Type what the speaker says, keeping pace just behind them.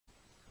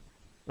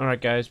Alright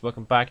guys,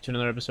 welcome back to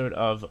another episode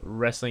of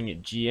Wrestling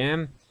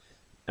GM.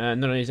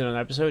 Not only is it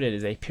another episode, it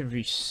is a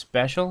PPV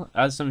special.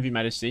 As some of you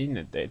might have seen,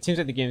 it seems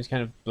like the game's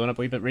kind of blown up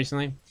a wee bit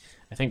recently.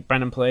 I think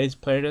Brandon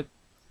played it,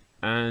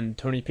 and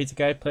Tony Pizza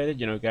Guy played it.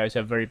 You know, guys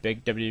have very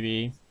big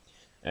WWE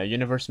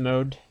Universe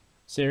mode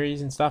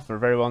series and stuff, are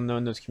very well known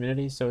in those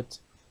communities, so it's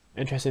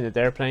interesting that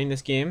they're playing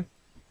this game.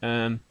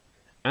 And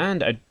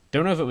I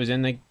don't know if it was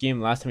in the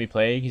game last time we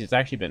played, because it's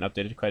actually been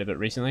updated quite a bit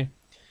recently.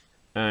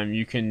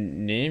 You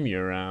can name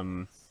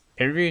your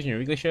pay-per-views and your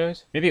weekly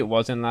shows. Maybe it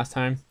was in last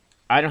time.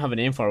 I don't have a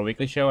name for a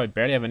weekly show. I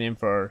barely have a name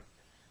for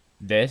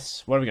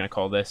this. What are we gonna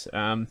call this?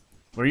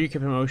 For UK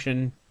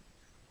promotion,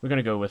 we're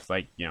gonna go with,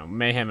 like, you know,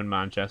 Mayhem in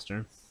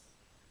Manchester.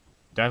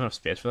 Do I have enough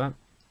space for that?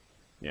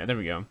 Yeah, there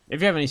we go.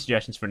 If you have any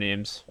suggestions for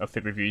names of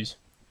pay-per-views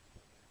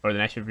or the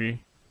next pay-per-view,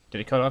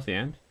 did it cut off the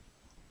end?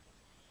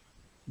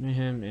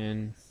 Mayhem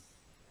in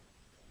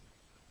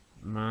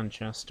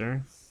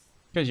Manchester.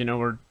 Because, you know,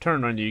 we're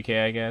turning around the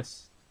UK, I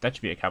guess. That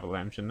should be a capital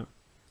M, shouldn't it?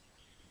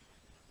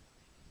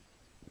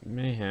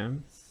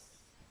 Mayhem.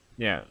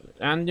 Yeah,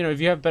 and, you know,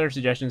 if you have better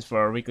suggestions for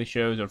our weekly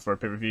shows or for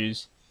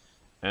pay-per-views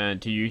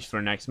to use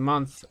for next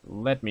month,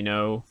 let me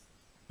know,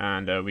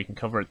 and we can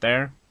cover it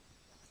there.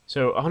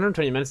 So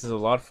 120 minutes is a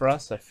lot for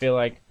us. I feel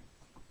like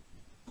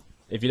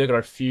if you look at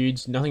our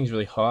feuds, nothing's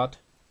really hot,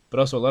 but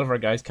also a lot of our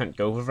guys can't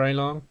go for very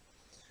long.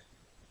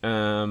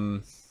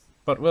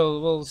 But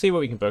we'll see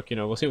what we can book. You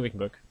know, we'll see what we can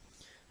book.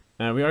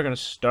 We are going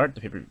to start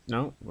the pay-per-view.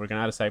 No, we're going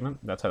to add a segment.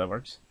 That's how that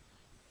works.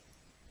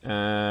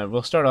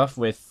 We'll start off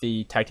with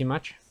the tag team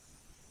match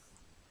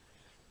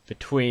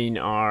between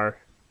our,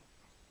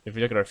 if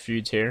we look at our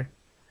feuds here,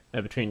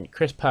 between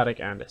Chris Paddock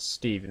and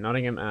Steve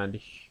Nottingham and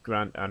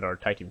Grant and our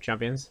tag team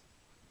champions.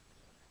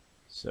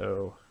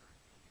 So,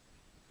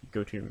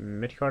 go to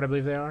mid-card, I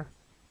believe they are.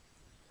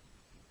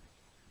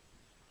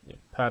 Yeah,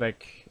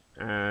 Paddock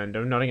and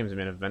Nottingham's the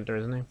main eventer,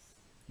 isn't he?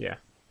 Yeah.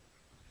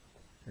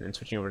 And then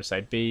switching over to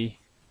side B,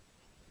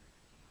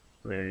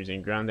 we're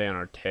using Grande and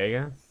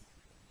Ortega.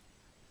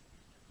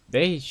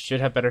 They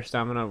should have better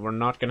stamina. We're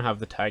not going to have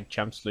the tag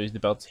champs lose the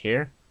belts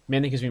here,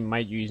 mainly because we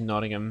might use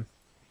Nottingham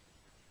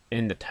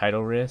in the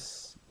title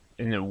race,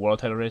 in the world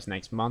title race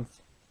next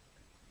month.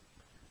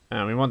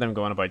 We want them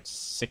going about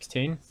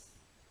 16.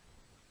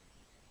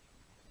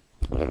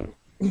 And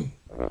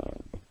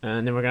then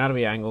we're going to add a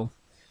wee angle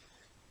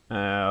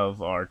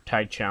of our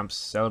tag champs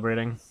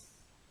celebrating.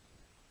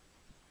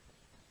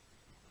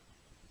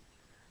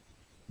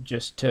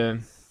 Just to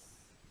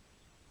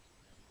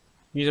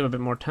use up a bit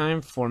more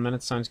time. 4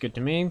 minutes sounds good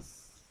to me.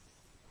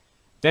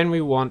 Then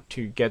we want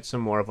to get some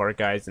more of our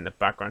guys in the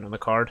background on the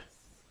card.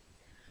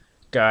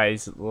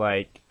 Guys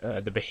like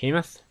the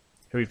Behemoth,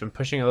 who we've been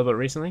pushing a little bit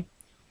recently.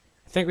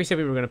 I think we said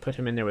we were going to put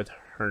him in there with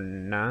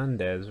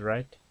Hernandez,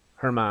 right?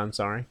 Herman,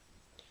 sorry.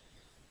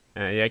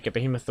 Yeah, get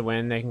Behemoth the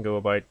win. They can go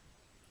about...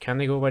 Can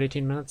they go about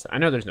 18 minutes? I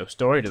know there's no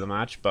story to the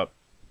match, but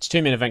it's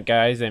two main event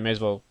guys. They may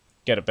as well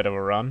get a bit of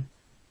a run.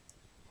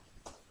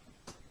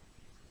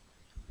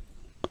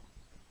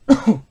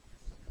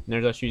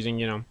 There's us using,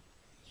 you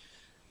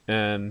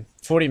know,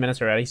 40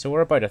 minutes already, so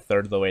we're about a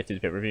third of the way through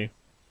the pay-per-view.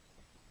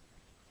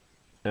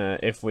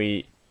 If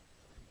we...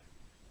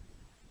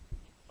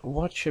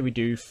 What should we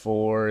do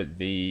for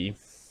the...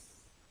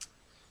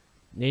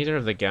 Neither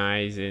of the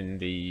guys in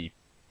the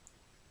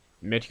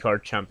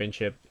mid-card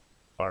championship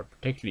are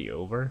particularly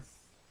over.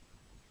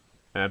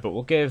 But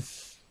we'll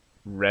give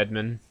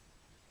Redman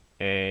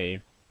a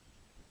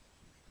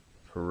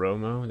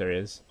promo. There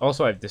is.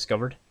 Also, I've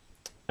discovered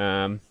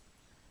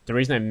the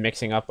reason I'm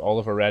mixing up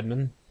Oliver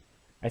Redman,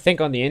 I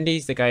think on the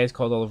Indies the guy is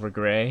called Oliver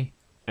Gray,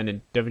 and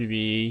in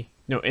WWE,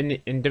 no,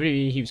 in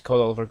WWE he was called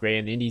Oliver Gray,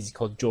 in the Indies he's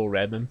called Joel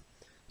Redman.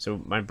 So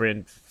my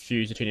brain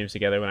fused the two names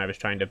together when I was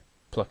trying to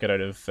pluck it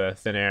out of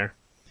thin air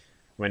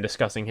when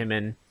discussing him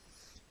in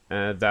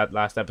that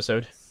last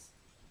episode.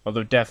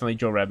 Although definitely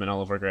Joe Redman,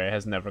 Oliver Gray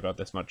has never got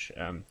this much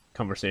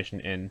conversation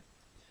in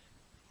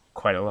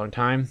quite a long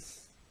time,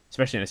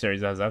 especially in a series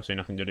that has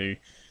absolutely nothing to do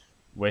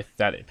with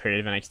that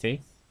period of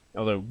NXT.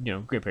 Although, you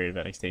know, great period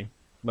of NXT.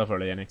 Love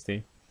early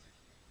NXT.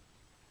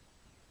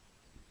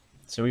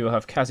 So we will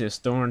have Cassius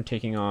Thorne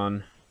taking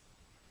on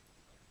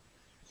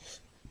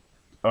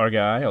our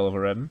guy,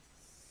 Oliver Redman.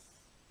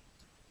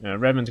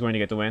 Redman's going to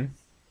get the win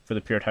for the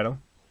pure title.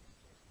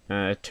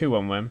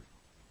 2-1 win.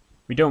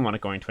 We don't want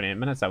it going 28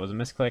 minutes. That was a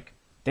misclick.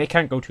 They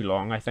can't go too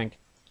long, I think.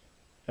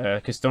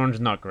 Because Thorne's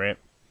not great.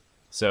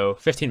 So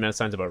 15 minutes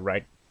sounds about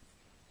right.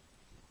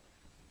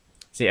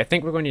 See, I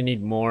think we're going to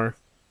need more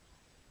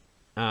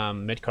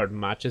mid-card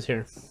matches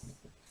here.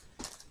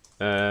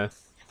 Because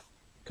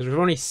we're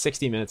only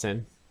 60 minutes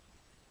in.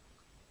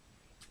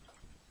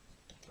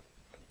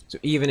 So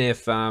even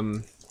if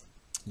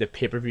the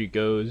pay-per-view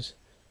goes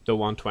to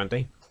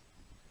 120,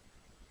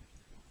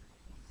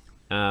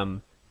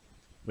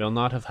 we'll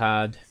not have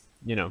had,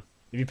 you know,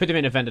 if you put the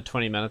main event at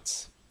 20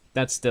 minutes,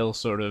 that's still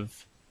sort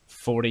of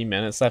 40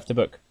 minutes left to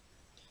book.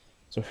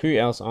 So who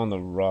else on the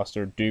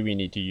roster do we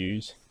need to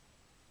use?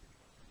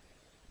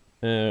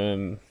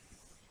 None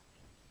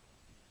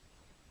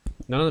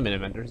of the main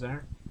eventers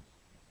there.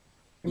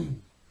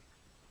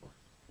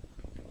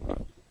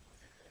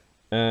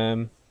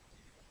 Um,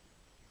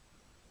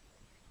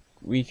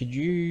 we could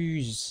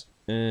use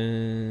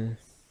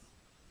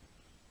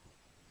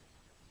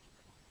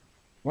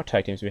what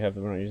tag teams do we have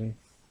that we're not using?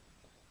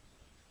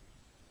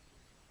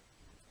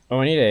 Oh,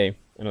 I need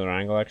another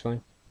angle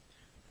actually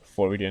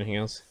before we do anything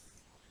else.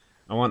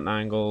 I want an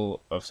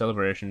angle of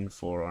celebration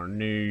for our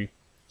new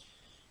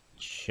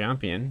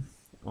champion,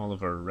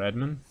 Oliver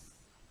Redman.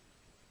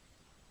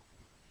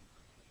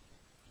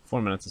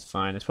 4 minutes is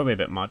fine. It's probably a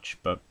bit much,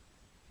 but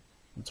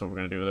that's what we're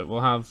gonna do with it.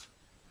 We'll have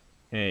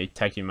a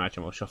tag team match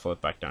and we'll shuffle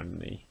it back down in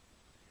the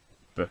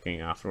booking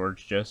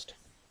afterwards. Just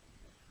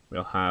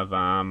we'll have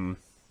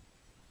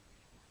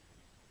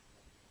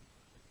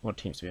what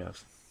teams do we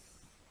have?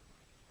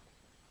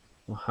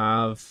 We'll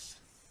have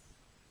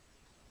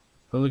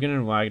Hooligan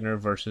and Wagner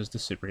versus the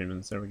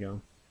Superhumans. There we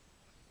go.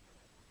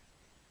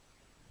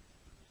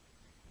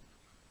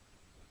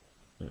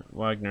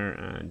 Wagner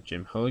and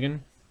Jim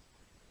Hooligan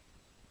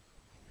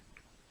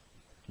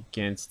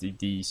against the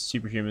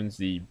Superhumans,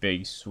 the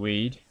Big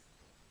Swede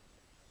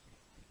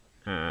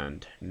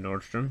and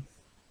Nordstrom.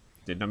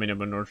 Did not mean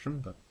about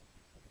Nordstrom, but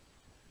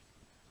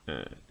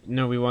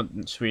no, we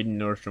want Sweden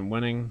and Nordstrom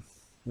winning.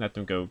 Let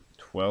them go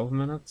 12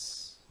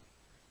 minutes.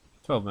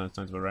 12 minutes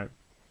sounds about right.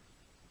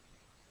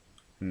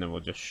 And then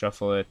we'll just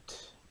shuffle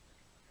it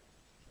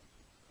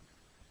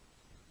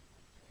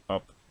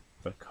up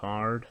the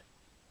card.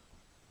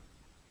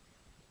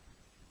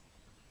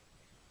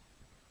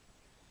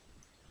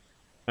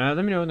 Let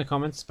me know in the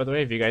comments, by the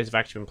way, if you guys have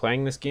actually been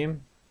playing this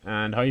game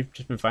and how you've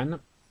just been finding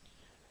it.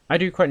 I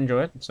do quite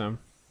enjoy it, so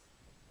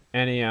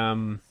any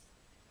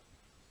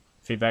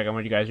feedback on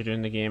what you guys are doing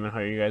in the game and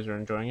how you guys are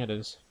enjoying it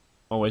is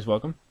always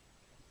welcome.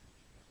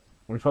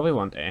 We probably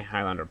want a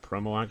Highlander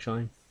promo,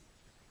 actually.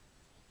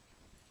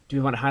 Do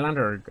we want a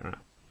Highlander or...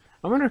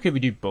 I wonder, could we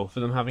do both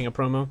of them having a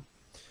promo?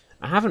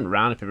 I haven't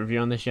ran a pay-per-view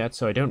on this yet,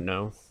 so I don't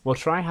know. We'll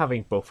try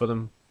having both of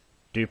them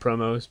do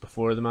promos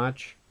before the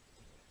match.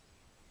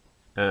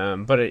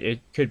 But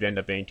it could end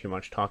up being too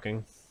much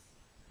talking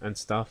and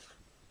stuff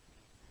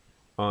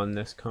on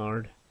this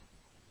card.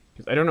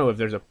 Because I don't know if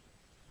there's a...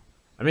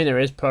 I mean, there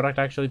is product,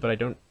 actually,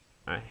 but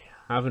I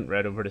haven't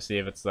read over to see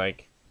if it's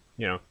like,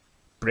 you know,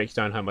 breaks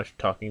down how much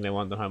talking they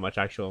want and how much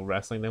actual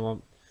wrestling they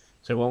want.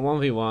 So we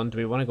want 1v1. Do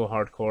we want to go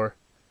hardcore?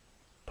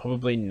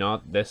 Probably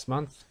not this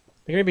month.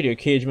 We can maybe do a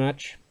cage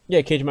match.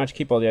 Yeah, cage match,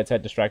 keep all the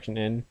outside distraction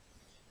in.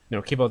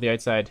 No, keep all the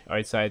outside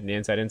and the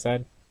inside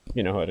inside.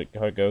 You know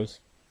how it goes.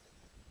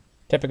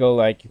 Typical,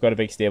 like, you've got a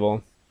big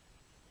stable,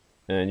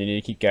 and you need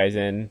to keep guys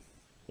in,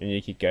 and you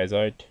need to keep guys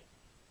out.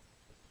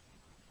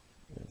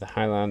 The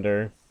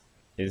Highlander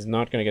is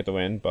not going to get the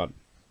win, but,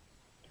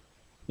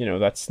 you know,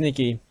 that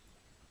sneaky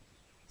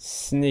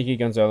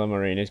Gonzalo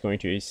Marine is going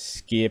to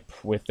escape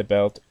with the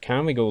belt.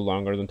 Can we go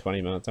longer than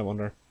 20 minutes, I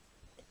wonder?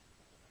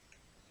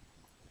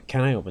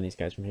 Can I open these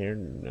guys from here?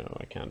 No,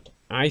 I can't.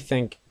 I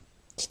think,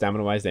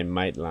 stamina-wise, they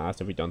might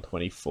last if we've done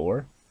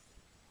 24.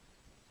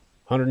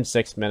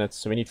 106 minutes,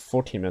 so we need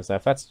 14 minutes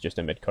left. That's just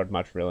a mid-card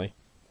match, really.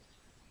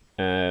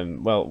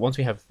 Well, once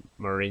we have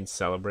Marine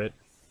celebrate,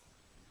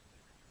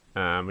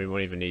 we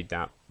won't even need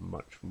that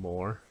much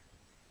more.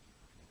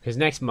 Because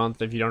next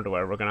month, if you don't know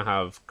where, we're going to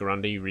have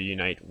Grundy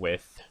reunite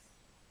with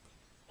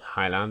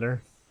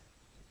Highlander.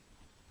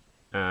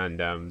 And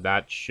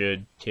that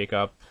should take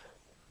up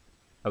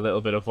a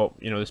little bit of what,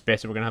 you know, the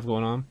space that we're going to have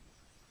going on.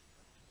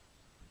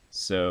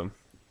 So,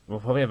 we'll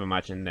probably have a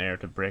match in there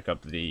to break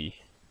up the...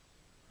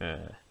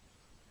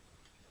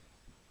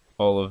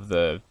 all of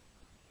the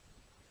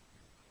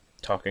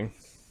talking.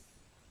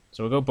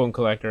 So we'll go Bone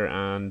Collector,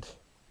 and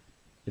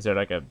is there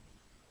like a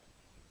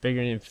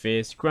bigger name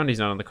face? Grundy's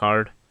not on the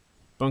card.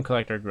 Bone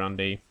Collector,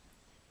 Grundy.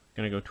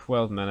 Gonna go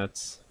 12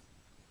 minutes.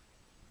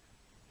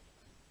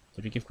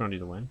 Did we give Grundy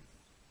the win?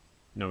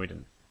 No, we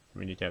didn't.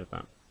 We need to edit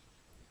that.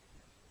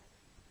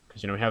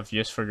 Because, you know, we have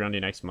use for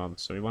Grundy next month,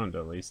 so we want him to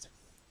at least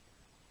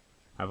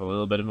have a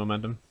little bit of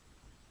momentum.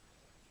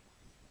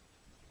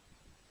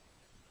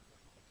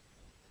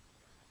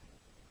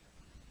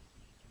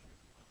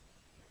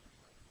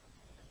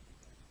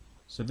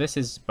 So this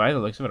is, by the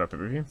looks of it, our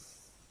pay-per-view.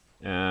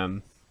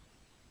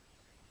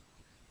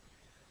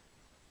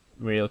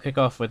 We'll kick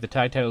off with the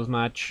tag titles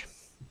match.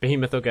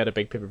 Behemoth will get a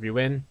big pay-per-view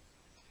win.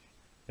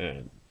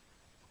 The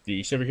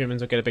Superhumans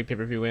will get a big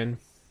pay-per-view win.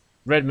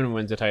 Redman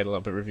wins the title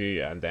on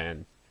pay-per-view, and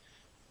then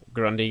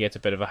Grundy gets a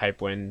bit of a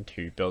hype win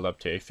to build up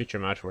to a future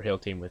match where he'll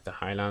team with the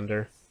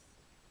Highlander.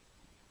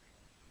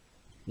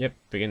 Yep,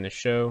 begin the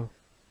show.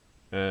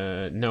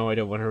 No, I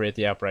don't want to rate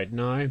the app right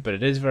now, but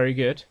it is very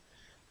good.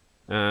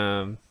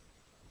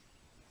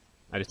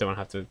 I just don't want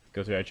to have to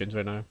go through iTunes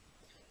right now.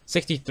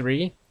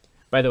 63.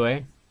 By the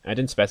way, I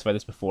didn't specify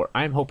this before.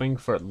 I'm hoping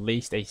for at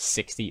least a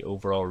 60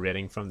 overall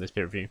rating from this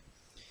pay-per-view.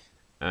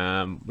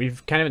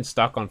 We've kind of been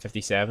stuck on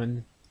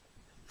 57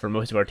 for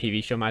most of our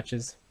TV show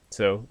matches.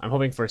 So I'm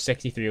hoping for a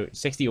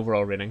 60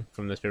 overall rating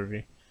from this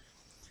pay-per-view.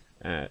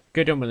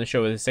 Good to open the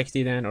show with a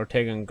 60 then.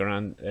 Ortega and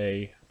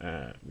Grande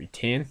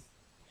retain.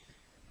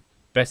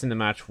 Best in the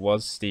match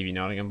was Stevie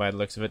Nottingham by the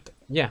looks of it.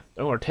 Yeah,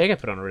 Ortega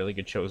put on a really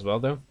good show as well,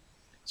 though.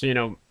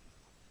 So,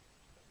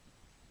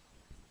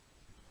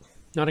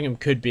 Nottingham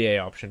could be a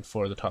option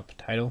for the top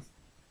title.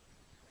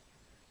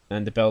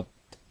 And the belt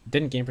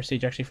didn't gain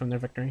prestige actually from their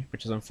victory,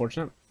 which is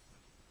unfortunate.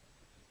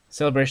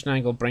 Celebration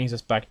angle brings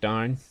us back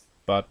down,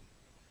 but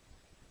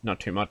not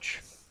too much.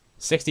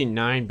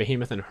 69,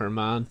 Behemoth and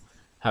Herman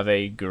have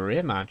a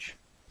great match,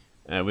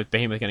 with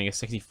Behemoth getting a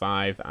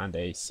 65 and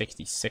a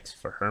 66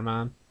 for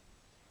Herman.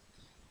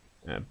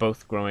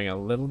 Both growing a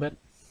little bit.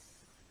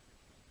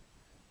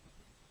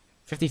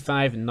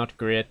 55, not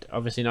great.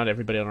 Obviously, not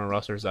everybody on our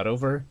roster is that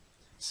over.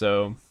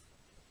 So,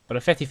 but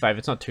at 55,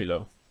 it's not too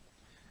low.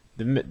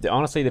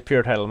 Honestly, the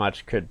pure title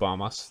match could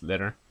bomb us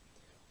later.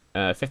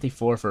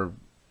 54 for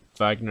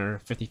Wagner,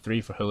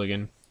 53 for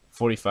Hooligan,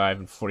 45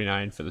 and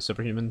 49 for the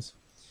Superhumans.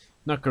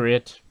 Not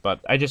great, but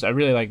I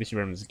really like the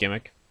Superhumans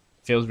gimmick.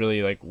 Feels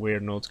really like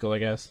weird and old school, I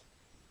guess.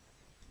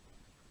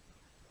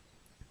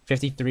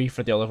 53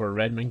 for the Oliver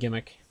Redman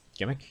gimmick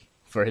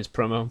for his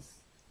promo.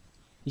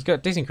 He's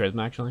got decent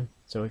charisma actually,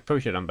 so he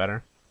probably should have done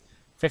better.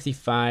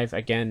 55,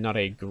 again, not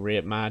a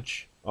great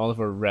match.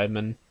 Oliver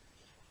Redman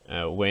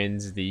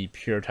wins the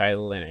pure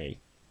title in a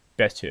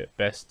best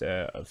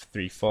of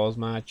 3 falls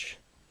match.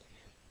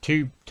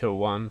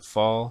 2-1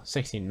 fall,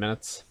 16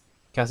 minutes.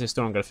 Cassius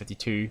Storm got a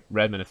 52,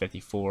 Redman a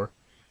 54.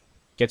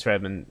 Gets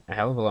Redman a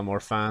hell of a lot more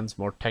fans,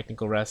 more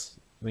technical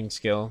wrestling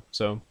skill,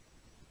 so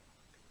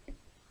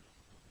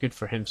good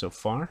for him so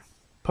far.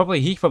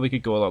 He probably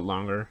could go a lot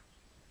longer.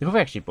 They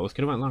probably actually both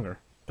could have went longer,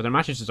 but their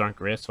matches just aren't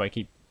great, so I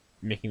keep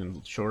making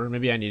them shorter.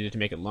 Maybe I needed to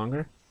make it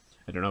longer.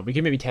 I don't know. We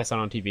can maybe test that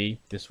on TV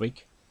this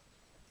week.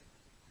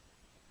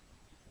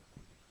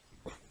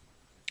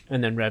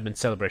 And then Redman's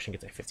Celebration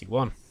gets a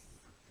 51.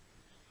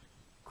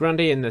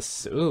 Grundy in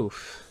this,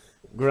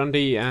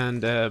 Grundy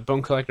and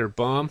Bone Collector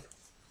bomb.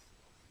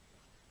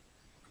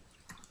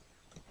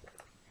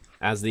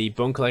 As the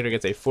Bone Collector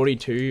gets a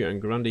 42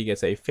 and Grundy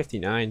gets a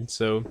 59,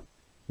 so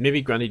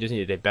maybe Grundy just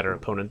needed a better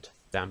opponent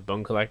than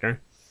Bone Collector.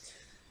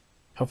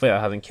 Hopefully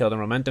that hasn't killed the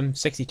momentum.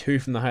 62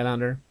 from the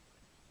Highlander.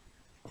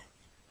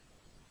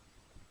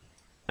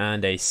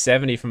 And a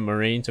 70 from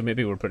Marine, so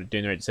maybe we're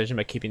doing the right decision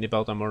by keeping the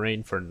belt on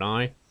Marine for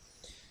now.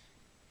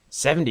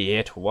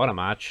 78, what a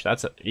match.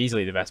 That's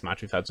easily the best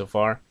match we've had so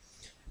far.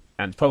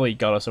 And probably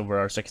got us over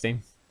our 60.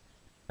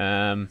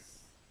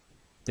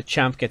 The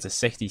champ gets a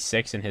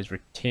 66 in his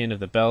retain of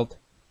the belt.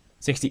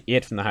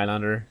 68 from the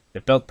Highlander.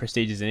 The belt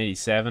prestige is an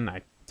 87.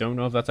 I don't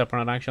know if that's up or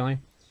not actually.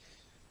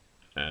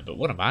 But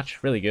what a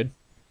match. Really good.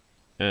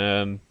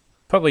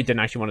 Probably didn't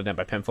actually want it done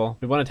by pinfall.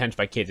 We wanted to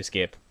by Cage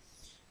Escape.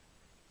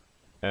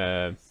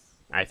 I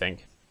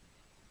think.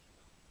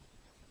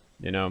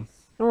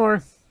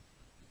 Or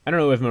I don't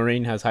know if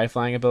Marine has high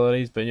flying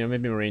abilities, but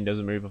maybe Marine does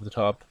a move off the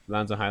top,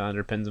 lands on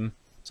Highlander, pins him,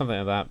 something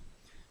like that.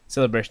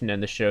 Celebration to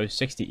end the show,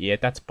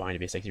 68. That's bound to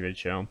be a 60-rated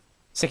show.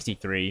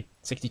 63,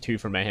 62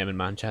 for Mayhem in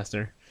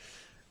Manchester.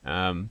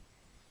 Not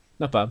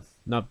bad,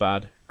 not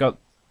bad. Got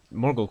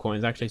more gold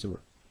coins actually, so we're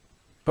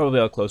probably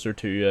a lot closer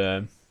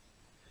to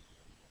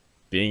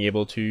being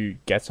able to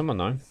get someone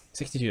now.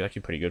 62 is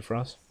actually pretty good for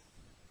us.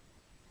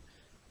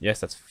 Yes,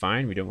 that's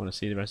fine. We don't want to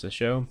see the rest of the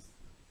show.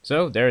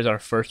 So there's our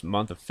first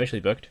month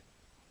officially booked.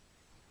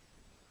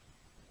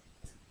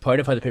 Part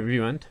of how the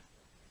pay-per-view went.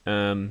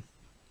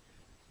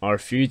 Our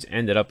feuds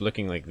ended up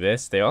looking like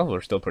this. They all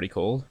were still pretty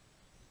cold.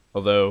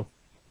 Although,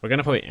 we're going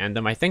to probably end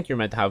them. I think you're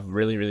meant to have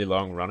really, really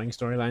long running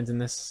storylines in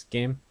this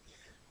game.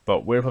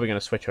 But we're probably going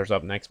to switch ours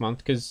up next month.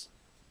 Because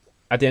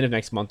at the end of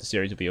next month, the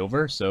series will be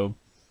over. So,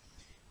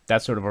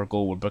 that's sort of our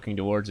goal we're booking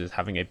towards. Is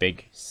having a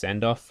big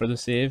send-off for the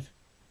save.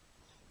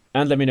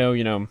 And let me know,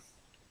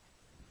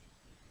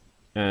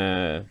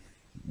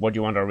 what do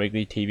you want our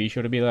weekly TV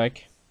show to be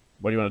like?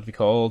 What do you want it to be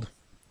called?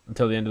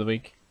 Until the end of the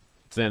week.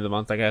 To the end of the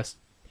month, I guess.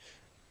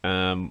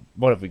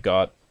 What have we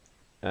got?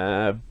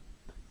 If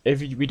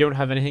we don't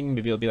have anything,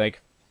 maybe it'll be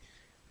like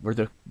we're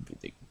the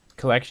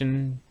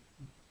collection,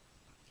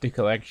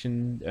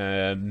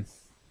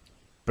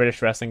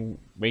 British Wrestling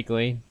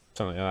Weekly,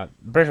 something like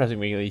that. British Wrestling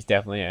Weekly is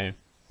definitely a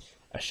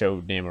show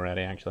name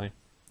already, actually.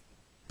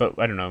 But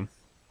I don't know.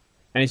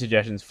 Any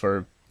suggestions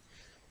for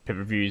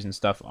pay-per-views and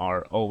stuff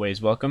are always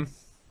welcome.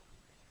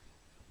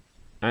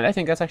 And I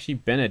think that's actually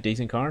been a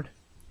decent card.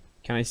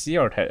 Can I see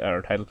our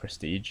title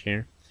prestige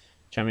here?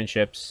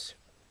 Championships.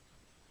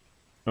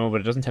 Oh, but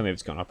it doesn't tell me if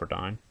it's gone up or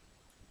down.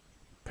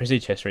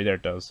 Prestige history, there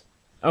it does.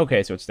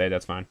 Okay, so it stayed,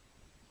 that's fine.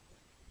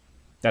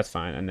 That's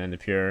fine, and then the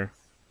pure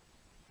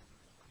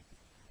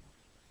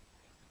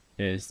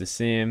is the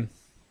same.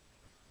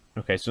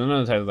 Okay, so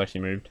none of the titles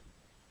actually moved.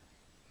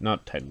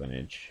 Not title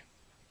lineage.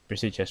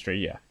 Prestige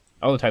history, yeah.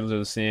 All the titles are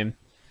the same.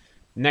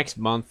 Next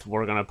month,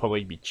 we're going to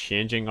probably be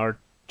changing our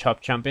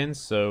top champions,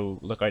 so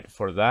look out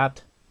for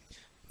that.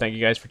 Thank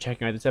you guys for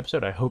checking out this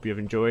episode. I hope you have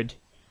enjoyed.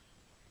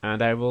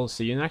 And I will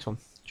see you in the next one.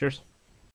 Cheers.